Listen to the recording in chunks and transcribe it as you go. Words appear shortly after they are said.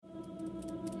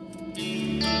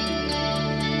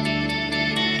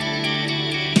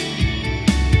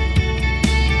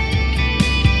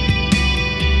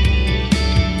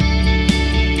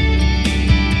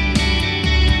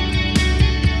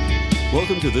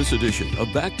to this edition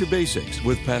of Back to Basics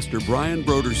with Pastor Brian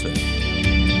Brodersen.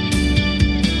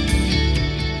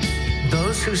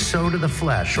 Those who sow to the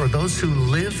flesh, or those who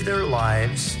live their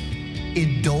lives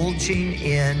indulging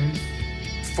in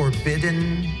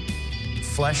forbidden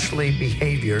fleshly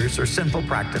behaviors or sinful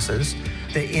practices,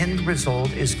 the end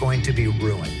result is going to be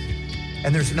ruin.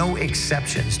 And there's no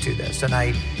exceptions to this. And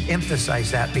I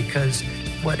emphasize that because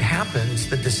what happens,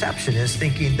 the deception is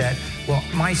thinking that, well,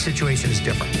 my situation is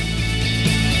different.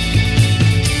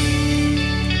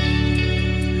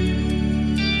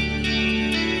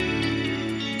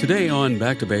 Today on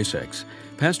Back to Basics,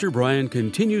 Pastor Brian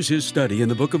continues his study in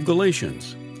the book of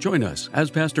Galatians. Join us as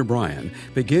Pastor Brian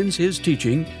begins his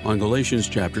teaching on Galatians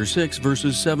chapter 6,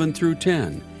 verses 7 through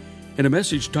 10, in a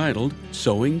message titled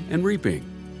Sowing and Reaping.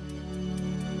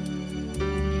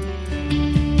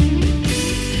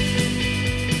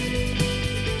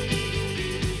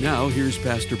 Now, here's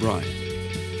Pastor Brian.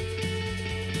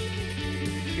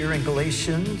 Here in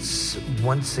Galatians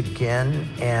once again,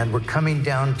 and we're coming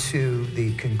down to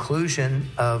the conclusion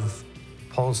of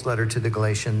Paul's letter to the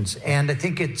Galatians. And I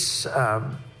think it's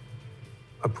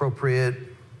appropriate,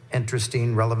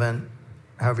 interesting, relevant,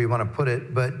 however you want to put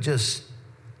it, but just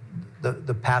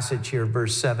the passage here,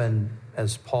 verse 7,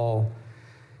 as Paul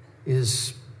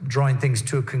is drawing things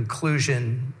to a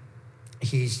conclusion,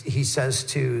 he says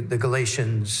to the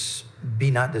Galatians,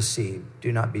 be not deceived,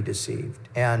 do not be deceived.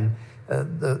 And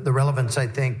the relevance, I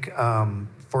think,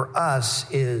 for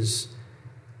us is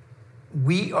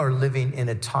we are living in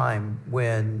a time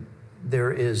when there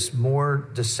is more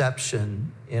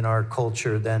deception in our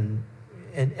culture than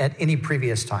at any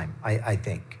previous time, I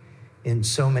think, in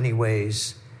so many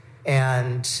ways.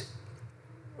 And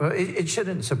it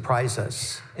shouldn't surprise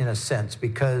us in a sense,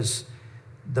 because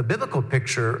the biblical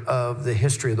picture of the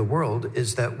history of the world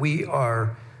is that we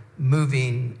are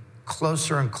moving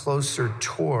closer and closer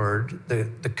toward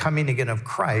the coming again of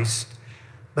Christ,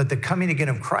 but the coming again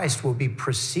of Christ will be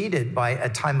preceded by a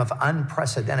time of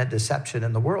unprecedented deception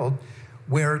in the world,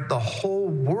 where the whole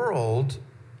world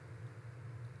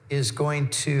is going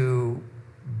to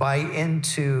buy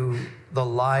into the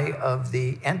lie of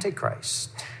the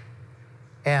Antichrist.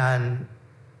 And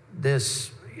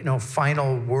this,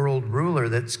 final world ruler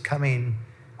that's coming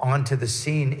onto the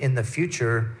scene in the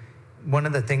future, one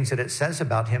of the things that it says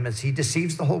about him is he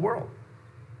deceives the whole world.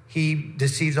 He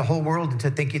deceives the whole world into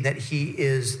thinking that he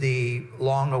is the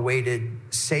long-awaited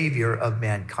savior of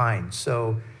mankind.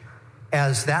 So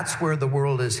as that's where the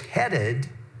world is headed,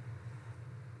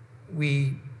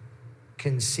 we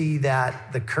can see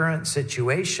that the current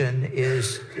situation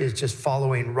is just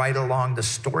following right along the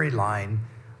storyline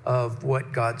of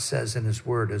what God says in his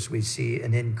word, as we see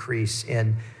an increase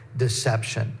in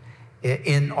deception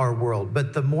in our world.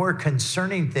 But the more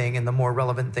concerning thing and the more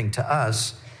relevant thing to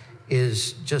us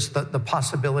is just the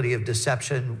possibility of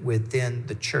deception within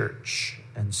the church.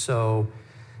 And so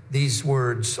these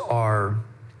words are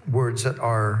words that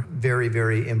are very,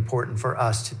 very important for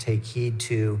us to take heed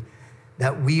to,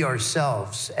 that we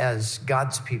ourselves as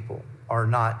God's people are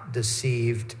not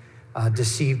deceived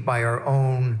by our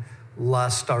own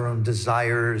lust, our own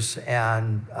desires,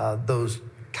 and those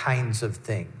kinds of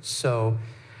things. So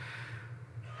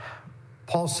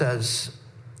Paul says,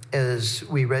 as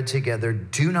we read together,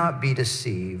 do not be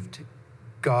deceived.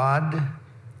 God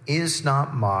is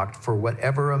not mocked, for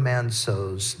whatever a man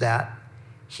sows, that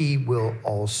he will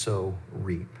also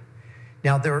reap.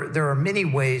 Now, there are many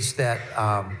ways that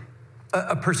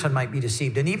a person might be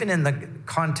deceived. And even in the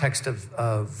context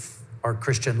of our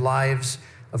Christian lives,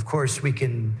 of course, we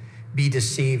can be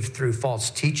deceived through false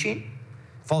teaching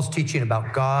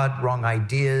about God, wrong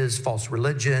ideas, false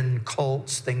religion,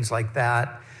 cults, things like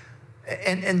that.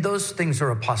 And those things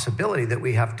are a possibility that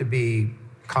we have to be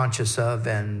conscious of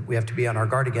and we have to be on our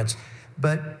guard against.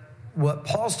 But what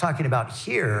Paul's talking about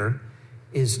here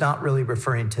is not really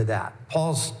referring to that.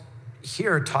 Paul's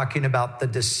here talking about the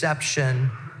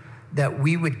deception that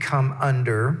we would come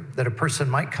under, that a person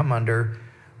might come under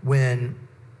when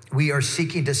we are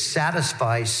seeking to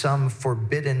satisfy some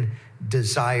forbidden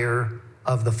desire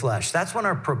of the flesh. That's when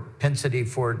our propensity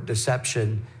for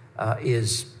deception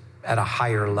is at a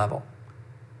higher level,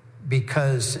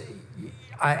 because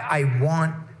I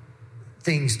want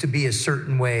things to be a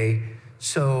certain way,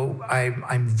 so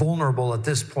I'm vulnerable at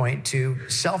this point to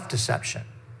self-deception.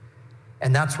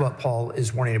 And that's what Paul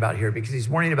is warning about here, because he's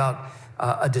warning about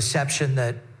a deception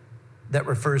that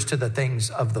refers to the things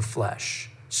of the flesh,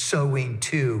 sowing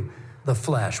to the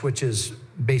flesh, which is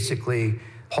basically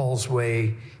Paul's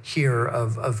way here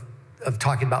of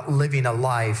talking about living a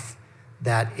life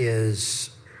that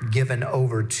is given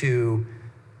over to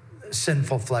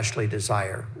sinful fleshly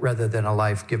desire rather than a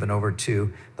life given over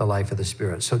to the life of the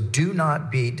Spirit. So do not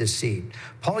be deceived.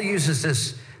 Paul uses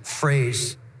this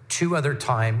phrase 2 other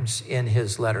times in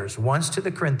his letters, once to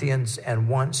the Corinthians and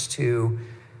once to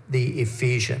the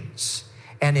Ephesians.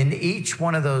 And in each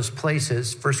one of those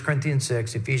places, 1 Corinthians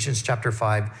 6, Ephesians chapter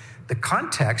 5, the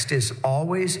context is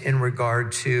always in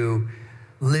regard to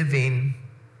living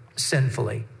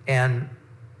sinfully, and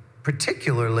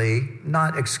particularly,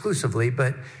 not exclusively,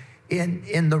 but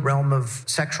in the realm of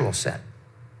sexual sin.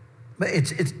 But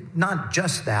it's not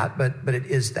just that, but it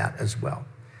is that as well.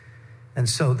 And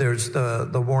so there's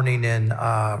the warning in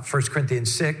 1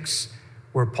 Corinthians 6,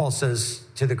 where Paul says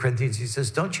to the Corinthians, he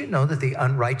says, don't you know that the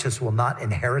unrighteous will not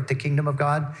inherit the kingdom of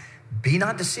God? Be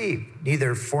not deceived,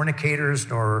 neither fornicators,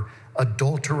 nor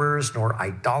adulterers, nor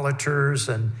idolaters.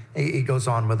 And he goes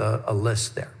on with a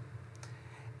list there.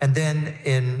 And then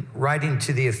in writing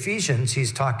to the Ephesians,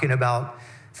 he's talking about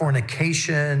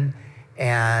fornication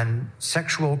and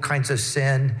sexual kinds of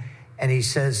sin. And he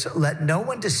says, let no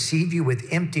one deceive you with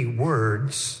empty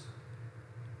words,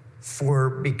 for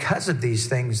because of these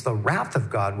things, the wrath of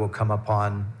God will come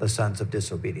upon the sons of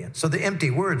disobedience. So the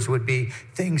empty words would be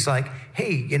things like,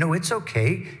 hey, it's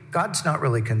okay. God's not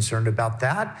really concerned about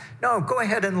that. No, go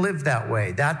ahead and live that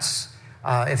way.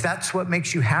 If that's what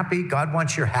makes you happy, God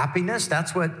wants your happiness.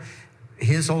 That's what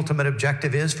his ultimate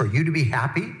objective is, for you to be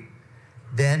happy.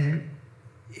 Then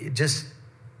just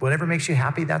whatever makes you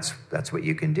happy, that's what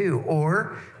you can do.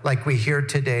 Or like we hear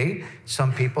today,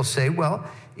 some people say, well,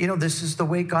 this is the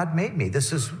way God made me.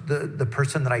 This is the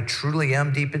person that I truly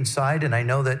am deep inside. And I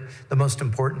know that the most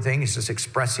important thing is just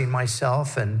expressing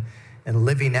myself and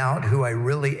living out who I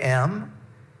really am.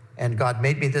 And God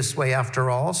made me this way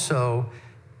after all. So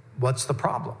what's the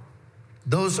problem?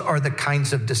 Those are the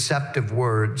kinds of deceptive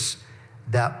words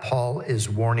that Paul is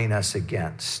warning us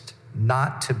against,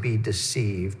 not to be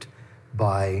deceived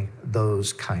by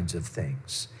those kinds of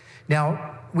things.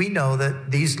 Now, we know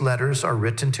that these letters are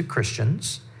written to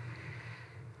Christians,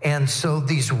 and so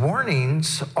these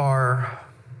warnings are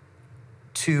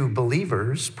to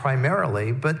believers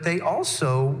primarily, but they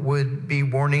also would be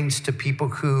warnings to people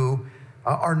who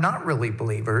are not really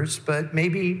believers, but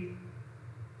maybe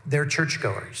they're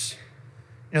churchgoers.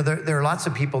 There are lots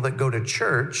of people that go to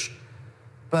church,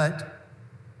 but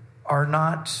are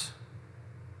not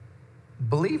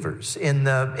believers in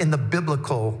the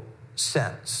biblical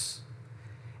sense.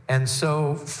 And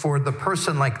so for the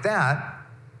person like that,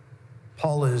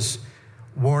 Paul is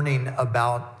warning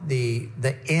about the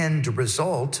end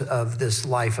result of this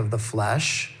life of the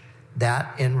flesh.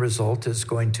 That end result is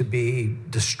going to be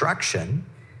destruction,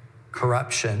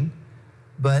 corruption.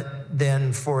 But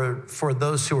then for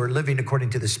those who are living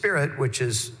according to the Spirit, which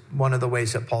is one of the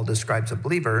ways that Paul describes a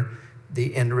believer,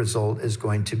 the end result is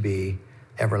going to be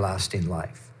everlasting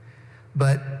life.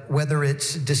 But whether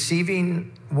it's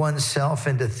deceiving oneself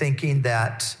into thinking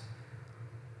that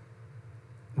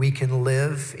we can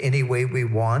live any way we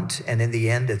want, and in the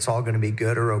end it's all going to be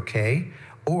good or okay,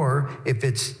 or if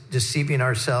it's deceiving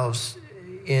ourselves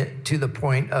to the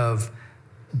point of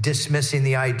dismissing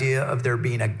the idea of there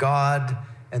being a God,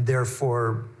 and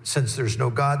therefore, since there's no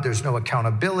God, there's no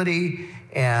accountability,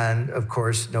 and of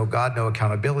course, no God, no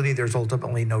accountability, there's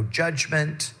ultimately no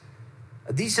judgment.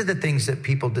 These are the things that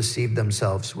people deceive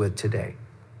themselves with today.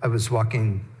 I was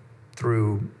walking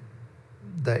through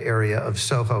the area of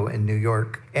Soho in New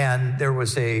York, and there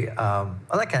was an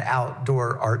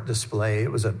outdoor art display.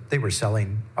 They were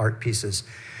selling art pieces,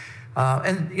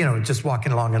 and just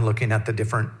walking along and looking at the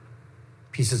different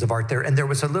pieces of art there. And there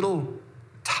was a little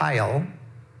tile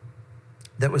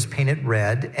that was painted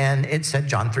red, and it said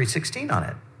John 3:16 on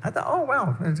it. I thought, oh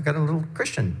wow, it's got a little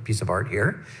Christian piece of art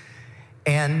here.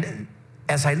 And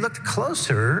as I looked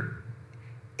closer,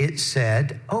 it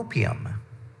said opium.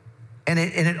 And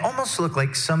it almost looked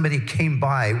like somebody came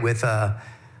by with a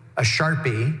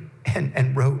Sharpie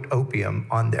and wrote opium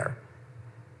on there.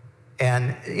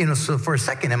 And, so for a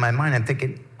second in my mind, I'm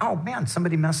thinking, oh man,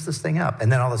 somebody messed this thing up. And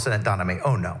then all of a sudden it dawned on me,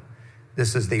 oh no,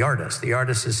 this is the artist. The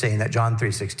artist is saying that John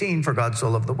 3:16, for God so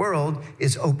loved the world,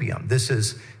 is opium. This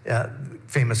is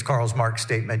famous Karl Marx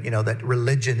statement, that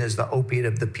religion is the opiate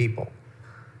of the people.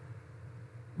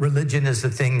 Religion is the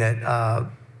thing that,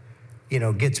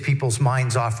 gets people's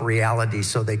minds off reality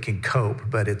so they can cope,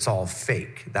 but it's all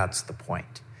fake. That's the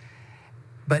point.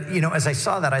 But, as I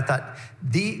saw that, I thought,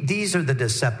 these are the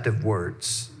deceptive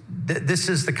words. This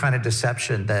is the kind of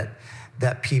deception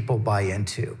that people buy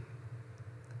into.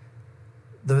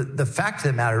 The fact of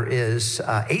the matter is,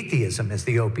 atheism is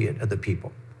the opiate of the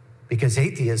people. Because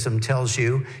atheism tells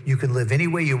you you can live any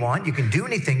way you want, you can do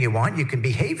anything you want, you can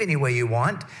behave any way you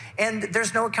want, and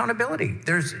there's no accountability.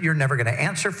 You're never going to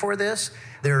answer for this.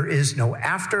 There is no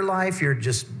afterlife. You're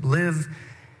just live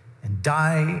and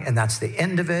die, and that's the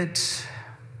end of it.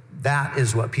 That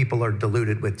is what people are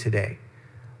deluded with today.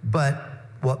 But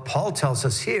what Paul tells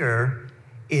us here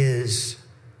is,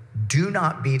 do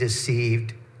not be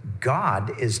deceived.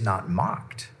 God is not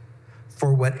mocked.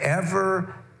 For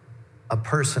whatever a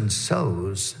person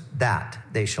sows, that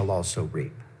they shall also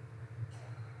reap.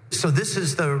 So this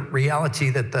is the reality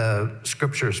that the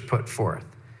scriptures put forth.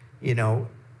 You know,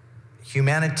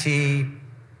 humanity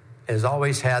has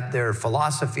always had their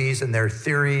philosophies and their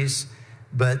theories,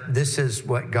 but this is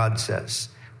what God says.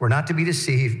 We're not to be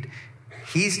deceived.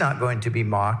 He's not going to be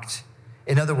mocked.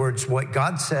 In other words, what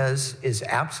God says is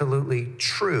absolutely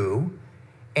true,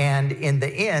 and in the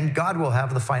end, God will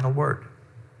have the final word.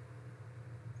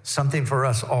 Something for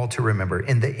us all to remember.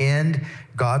 In the end,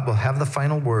 God will have the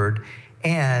final word.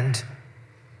 And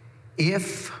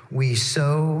if we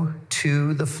sow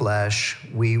to the flesh,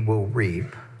 we will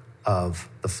reap of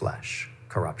the flesh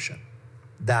corruption.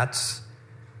 That's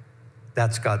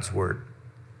God's word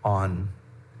on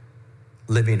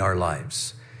living our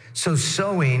lives. So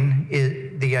sowing,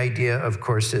 the idea, of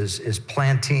course, is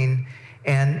planting.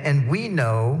 And we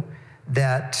know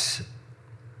that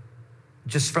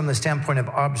just from the standpoint of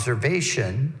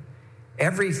observation,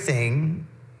 everything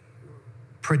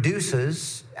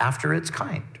produces after its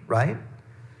kind, right?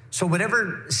 So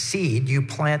whatever seed you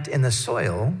plant in the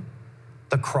soil,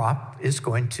 the crop is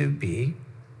going to be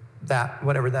that,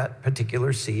 whatever that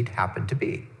particular seed happened to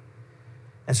be.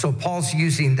 And so Paul's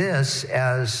using this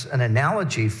as an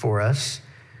analogy for us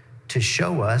to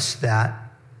show us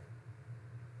that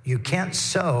you can't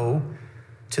sow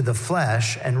to the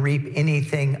flesh and reap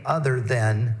anything other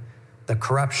than the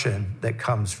corruption that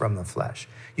comes from the flesh.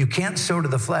 You can't sow to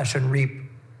the flesh and reap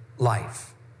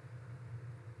life.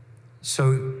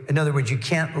 So, in other words, you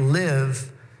can't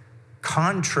live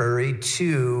contrary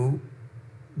to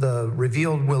the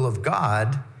revealed will of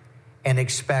God and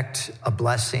expect a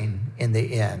blessing in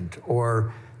the end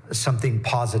or something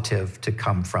positive to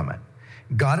come from it.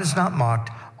 God is not mocked.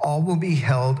 All will be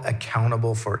held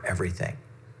accountable for everything.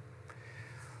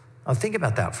 Now think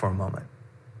about that for a moment.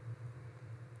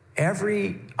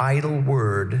 Every idle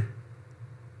word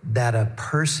that a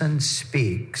person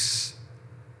speaks,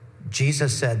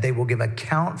 Jesus said they will give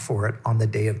account for it on the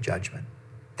day of judgment.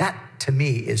 That, to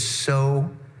me, is so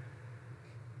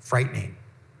frightening.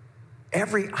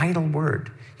 Every idle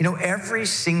word. You know, every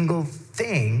single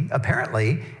thing,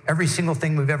 apparently, every single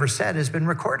thing we've ever said has been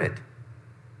recorded.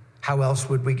 How else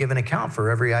would we give an account for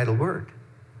every idle word?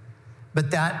 But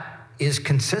that is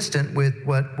consistent with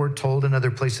what we're told in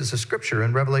other places of Scripture.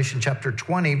 In Revelation chapter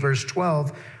 20, verse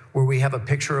 12, where we have a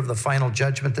picture of the final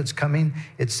judgment that's coming,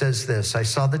 it says this: I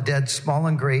saw the dead, small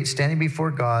and great, standing before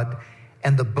God,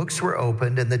 and the books were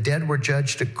opened, and the dead were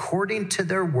judged according to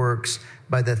their works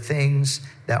by the things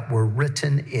that were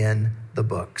written in the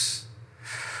books.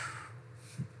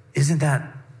 Isn't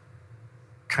that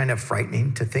kind of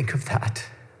frightening to think of that?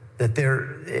 That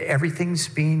everything's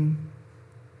being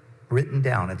written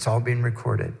down. It's all being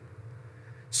recorded.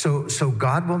 So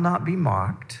God will not be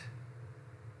mocked.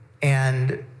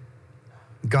 And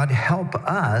God help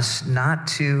us not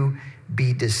to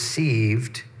be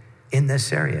deceived in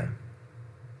this area.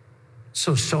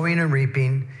 So sowing and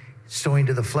reaping, sowing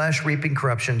to the flesh, reaping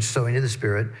corruption, sowing to the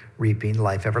spirit, reaping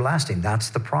life everlasting. That's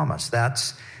the promise.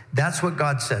 That's what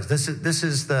God says. This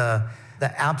is the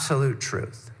absolute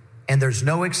truth. And there's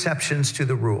no exceptions to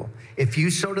the rule. If you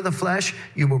sow to the flesh,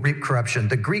 you will reap corruption.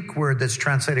 The Greek word that's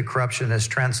translated corruption is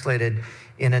translated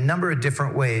in a number of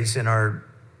different ways in our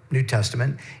New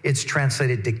Testament. It's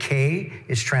translated decay,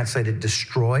 it's translated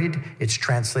destroyed, it's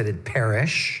translated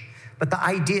perish. But the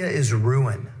idea is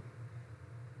ruin.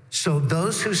 So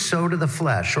those who sow to the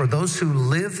flesh, or those who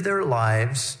live their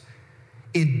lives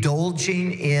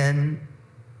indulging in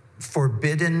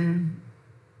forbidden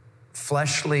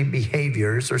fleshly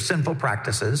behaviors or sinful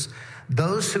practices,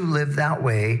 those who live that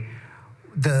way,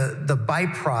 the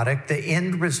byproduct, the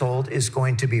end result is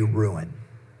going to be ruin.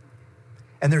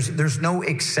 And there's no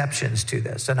exceptions to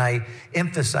this. And I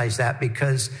emphasize that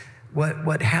because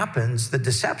what happens, the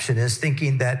deception is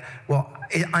thinking that, well,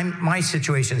 my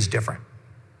situation is different.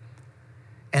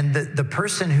 And the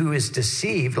person who is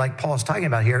deceived, like Paul's talking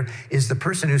about here, is the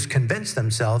person who's convinced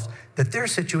themselves that their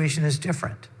situation is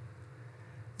different.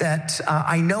 That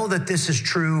I know that this is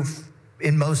true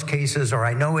in most cases, or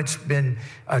I know it's been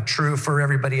true for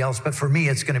everybody else, but for me,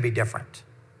 it's going to be different.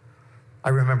 I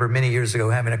remember many years ago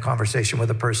having a conversation with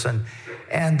a person,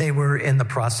 and they were in the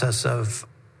process of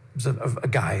a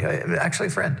guy, actually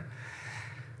a friend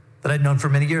that I'd known for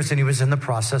many years, and he was in the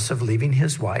process of leaving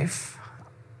his wife.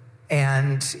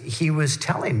 And he was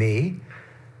telling me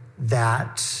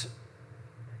that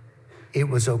it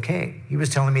was okay. He was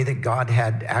telling me that God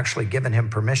had actually given him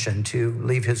permission to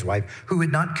leave his wife, who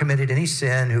had not committed any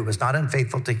sin, who was not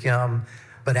unfaithful to him.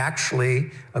 But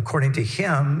actually, according to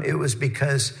him, it was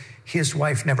because his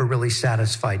wife never really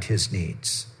satisfied his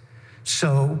needs.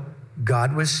 So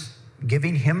God was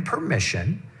giving him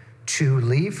permission to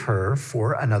leave her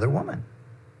for another woman.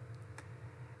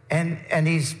 And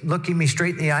he's looking me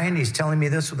straight in the eye, and he's telling me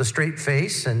this with a straight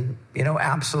face. And,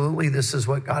 absolutely, this is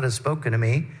what God has spoken to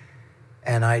me.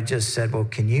 And I just said, well,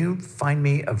 can you find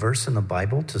me a verse in the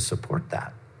Bible to support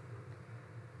that?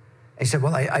 He said,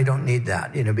 well, I don't need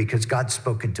that, because God's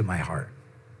spoken to my heart.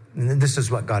 And this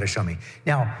is what God has shown me.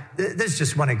 Now, this is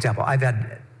just one example. I've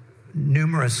had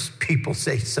numerous people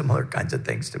say similar kinds of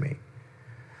things to me.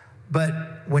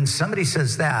 But when somebody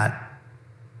says that,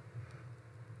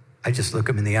 I just look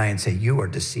them in the eye and say, you are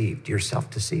deceived. You're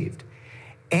self-deceived.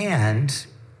 And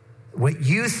what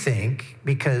you think,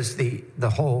 because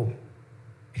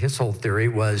his whole theory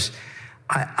was,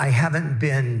 I haven't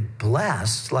been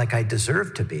blessed like I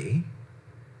deserve to be.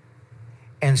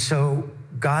 And so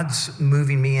God's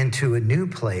moving me into a new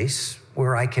place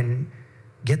where I can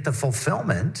get the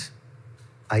fulfillment,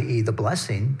 i.e. the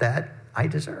blessing that I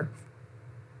deserve.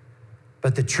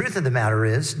 But the truth of the matter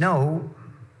is, no,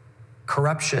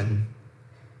 corruption,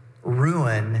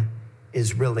 ruin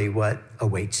is really what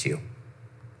awaits you.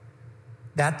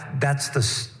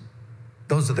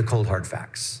 Those are the cold hard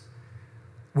facts.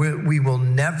 We will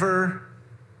never,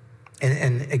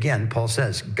 and again, Paul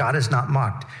says, God is not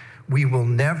mocked. We will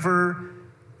never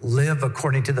live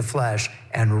according to the flesh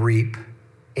and reap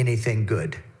anything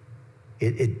good.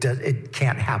 It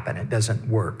can't happen. It doesn't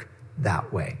work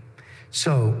that way.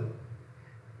 So,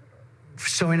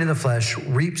 sowing in the flesh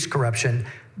reaps corruption,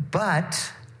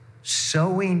 but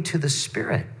sowing to the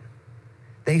Spirit.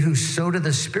 They who sow to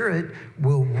the Spirit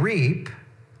will reap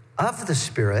of the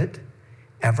Spirit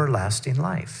everlasting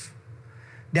life.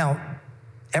 Now,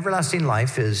 everlasting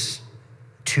life is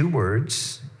two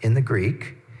words in the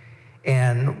Greek,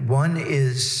 and one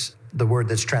is the word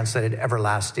that's translated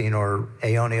everlasting, or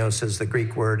aionios is the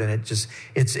Greek word, and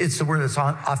it's the word that's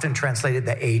often translated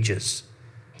the ages,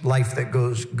 life that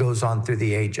goes on through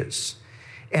the ages.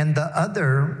 And the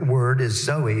other word is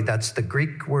zoe. That's the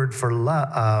Greek word for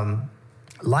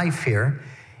life here.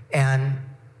 And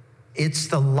it's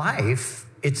the life.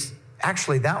 It's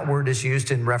actually, that word is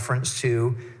used in reference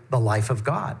to the life of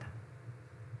God.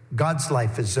 God's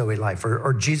life is zoe life.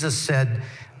 Or Jesus said,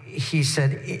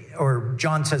 or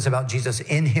John says about Jesus,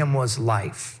 in him was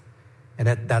life. And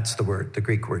that's the word, the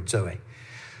Greek word zoe.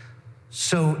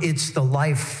 So it's the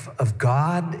life of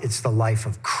God. It's the life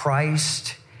of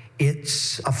Christ.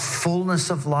 It's a fullness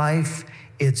of life.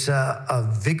 It's a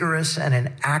vigorous and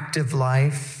an active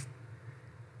life.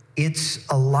 It's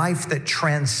a life that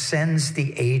transcends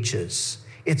the ages.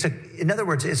 In other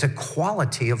words, it's a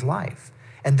quality of life.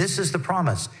 And this is the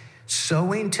promise.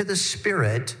 Sowing to the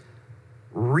Spirit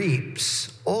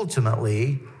reaps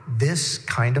ultimately this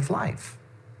kind of life.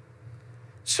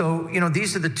 So,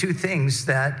 these are the two things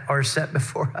that are set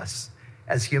before us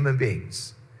as human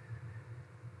beings.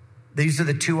 These are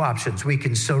the two options. We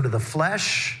can sow to the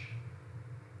flesh,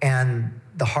 and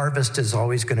the harvest is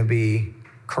always going to be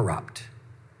corrupt.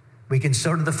 We can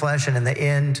sow to the flesh, and in the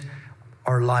end,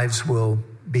 our lives will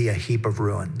be a heap of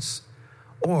ruins.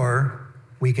 Or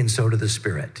we can sow to the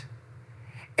Spirit,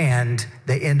 and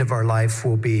the end of our life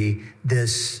will be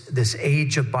this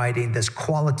age abiding, this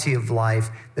quality of life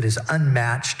that is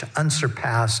unmatched,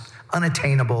 unsurpassed,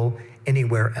 unattainable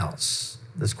anywhere else.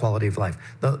 This quality of life.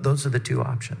 Those are the two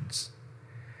options.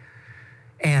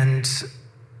 And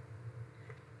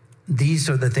these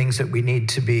are the things that we need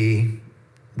to be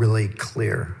really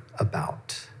clear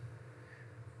about.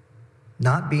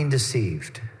 Not being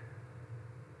deceived.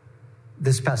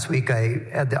 This past week, I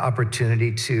had the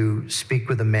opportunity to speak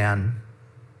with a man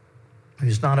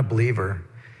who's not a believer,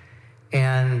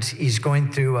 and he's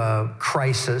going through a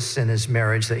crisis in his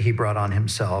marriage that he brought on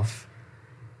himself.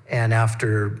 And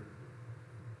after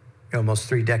almost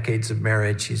 3 decades of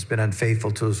marriage, he's been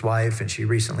unfaithful to his wife, and she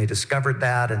recently discovered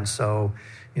that, and so,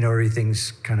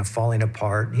 everything's kind of falling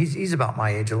apart. He's about my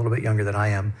age, a little bit younger than I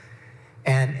am.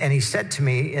 And he said to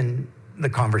me in the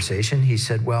conversation, he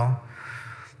said, well,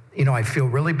 I feel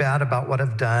really bad about what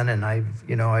I've done, and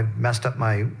I've messed up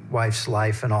my wife's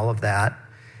life and all of that.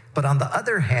 But on the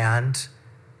other hand,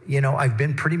 I've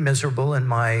been pretty miserable in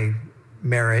my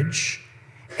marriage.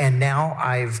 And now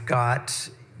I've got,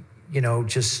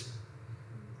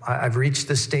 I've reached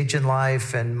this stage in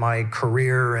life and my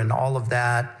career and all of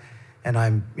that. And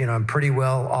I'm pretty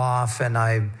well off and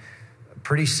I'm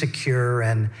pretty secure.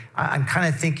 And I'm kind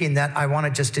of thinking that I want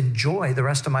to just enjoy the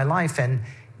rest of my life. And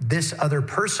this other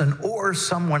person or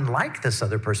someone like this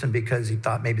other person, because he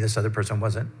thought maybe this other person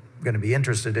wasn't going to be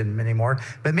interested in him anymore,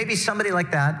 but maybe somebody like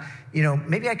that,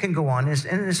 maybe I can go on.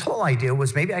 And his whole idea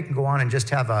was maybe I can go on and just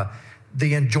have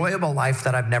the enjoyable life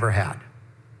that I've never had.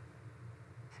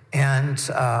 And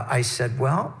I said,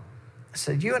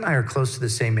 you and I are close to the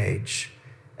same age.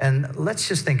 And let's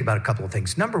just think about a couple of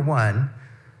things. Number one,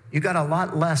 you got a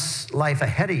lot less life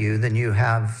ahead of you than you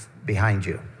have behind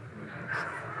you.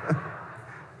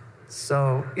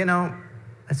 So,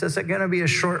 it's just going to be a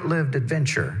short-lived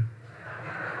adventure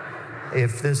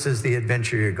if this is the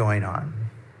adventure you're going on.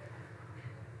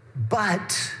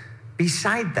 But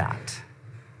beside that,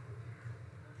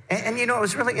 and it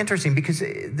was really interesting because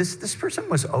this person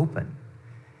was open,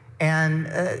 and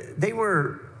they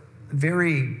were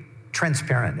very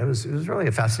transparent. It was really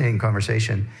a fascinating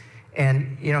conversation.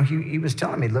 And, he was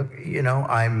telling me, look,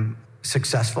 I'm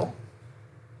successful.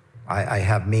 I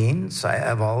have means, I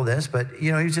have all of this, but,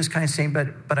 he was just kind of saying,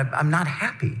 but I'm not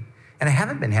happy. And I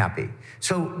haven't been happy.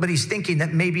 So, but he's thinking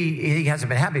that maybe he hasn't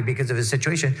been happy because of his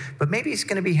situation, but maybe he's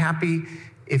going to be happy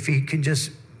if he can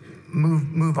just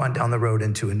move on down the road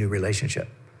into a new relationship.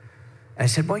 And I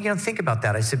said, think about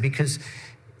that. I said, because,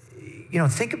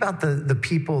 think about the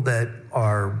people that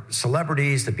are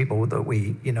celebrities, the people that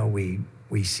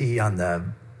we see on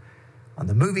the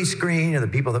movie screen, or the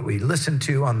people that we listen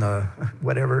to on the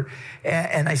whatever.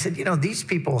 And I said, these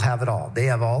people have it all. They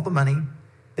have all the money.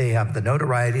 They have the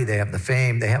notoriety. They have the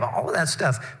fame. They have all of that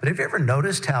stuff. But have you ever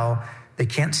noticed how they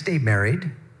can't stay married?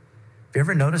 Have you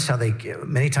ever noticed how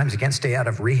many times they can't stay out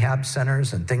of rehab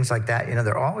centers and things like that?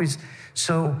 They're always,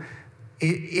 so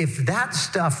if that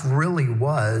stuff really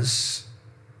was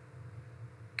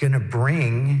going to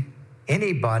bring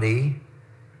anybody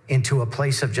into a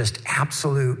place of just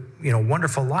absolute,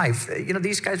 wonderful life,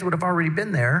 these guys would have already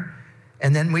been there.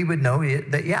 And then we would know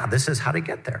that, this is how to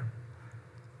get there.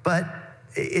 But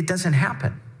it doesn't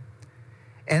happen.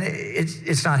 And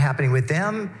it's not happening with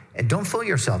them. And don't fool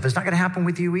yourself. It's not going to happen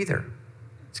with you either.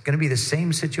 It's going to be the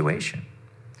same situation.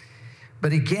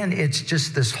 But again, it's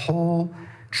just this whole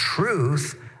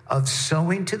truth of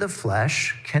sowing to the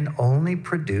flesh can only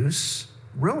produce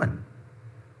ruin.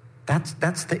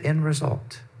 That's the end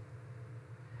result.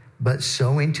 But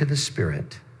sowing to the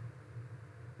Spirit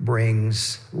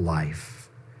brings life,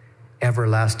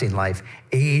 everlasting life,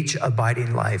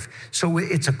 age-abiding life. So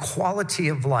it's a quality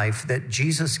of life that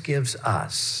Jesus gives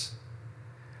us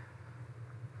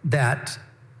that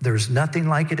there's nothing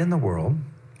like it in the world,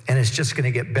 and it's just going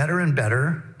to get better and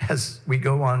better as we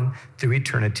go on through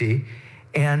eternity.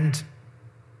 And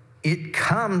it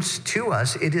comes to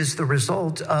us. It is the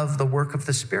result of the work of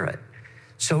the Spirit.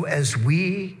 So as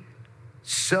we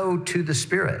sow to the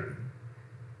Spirit,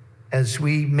 as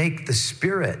we make the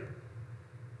Spirit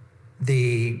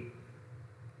the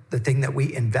thing that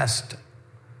we invest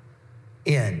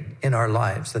in our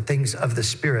lives, the things of the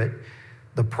Spirit,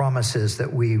 the promises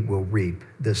that we will reap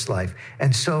this life.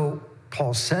 And so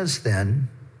Paul says then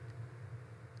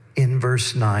in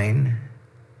verse 9,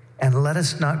 and let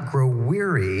us not grow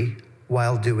weary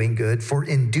while doing good, for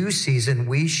in due season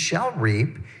we shall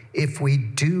reap if we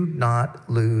do not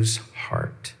lose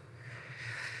heart.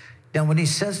 Now, when he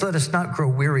says, let us not grow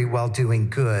weary while doing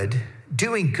good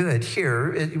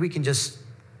here, we can just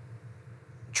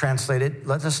translate it,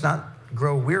 let us not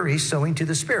grow weary sowing to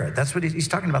the Spirit. That's what he's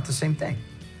talking about, the same thing.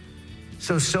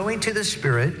 So sowing to the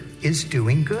Spirit is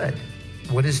doing good.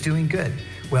 What is doing good?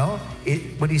 Well,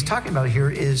 what he's talking about here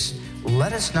is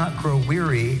let us not grow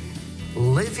weary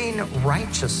living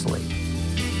righteously.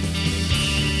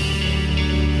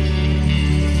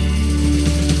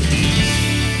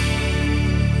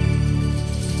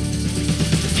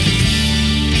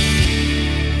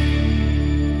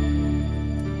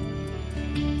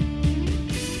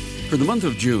 For the month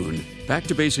of June, Back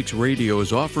to Basics Radio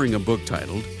is offering a book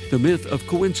titled The Myth of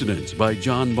Coincidence by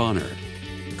John Bonner.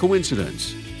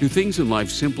 Coincidence. Do things in life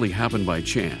simply happen by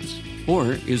chance?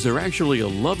 Or is there actually a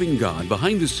loving God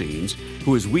behind the scenes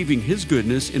who is weaving His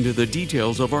goodness into the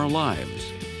details of our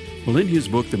lives? Well, in his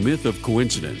book, The Myth of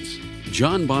Coincidence,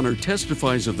 John Bonner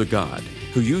testifies of the God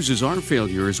who uses our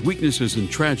failures, weaknesses, and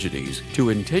tragedies to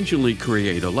intentionally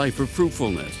create a life of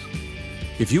fruitfulness.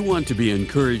 If you want to be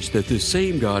encouraged that this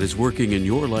same God is working in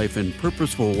your life in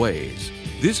purposeful ways,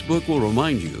 this book will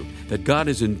remind you that God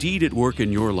is indeed at work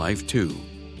in your life too.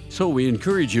 So we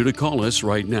encourage you to call us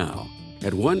right now.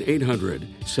 at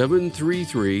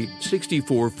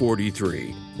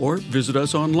 1-800-733-6443 or visit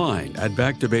us online at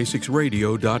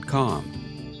backtobasicsradio.com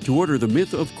to order The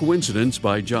Myth of Coincidence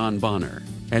by John Bonner.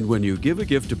 And when you give a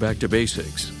gift to Back to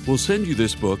Basics, we'll send you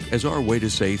this book as our way to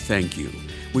say thank you.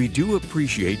 We do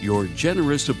appreciate your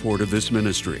generous support of this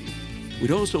ministry.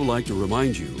 We'd also like to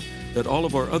remind you that all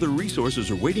of our other resources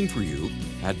are waiting for you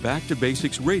at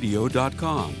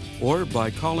backtobasicsradio.com or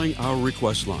by calling our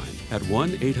request line at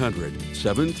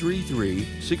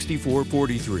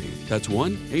 1-800-733-6443. That's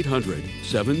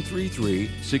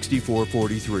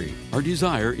 1-800-733-6443. Our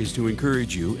desire is to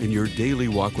encourage you in your daily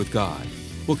walk with God.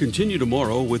 We'll continue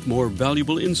tomorrow with more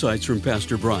valuable insights from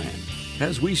Pastor Brian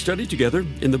as we study together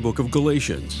in the book of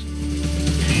Galatians.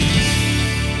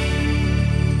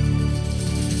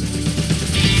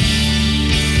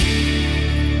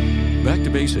 Back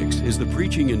to Basics is the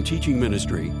preaching and teaching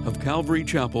ministry of Calvary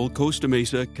Chapel, Costa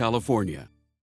Mesa, California.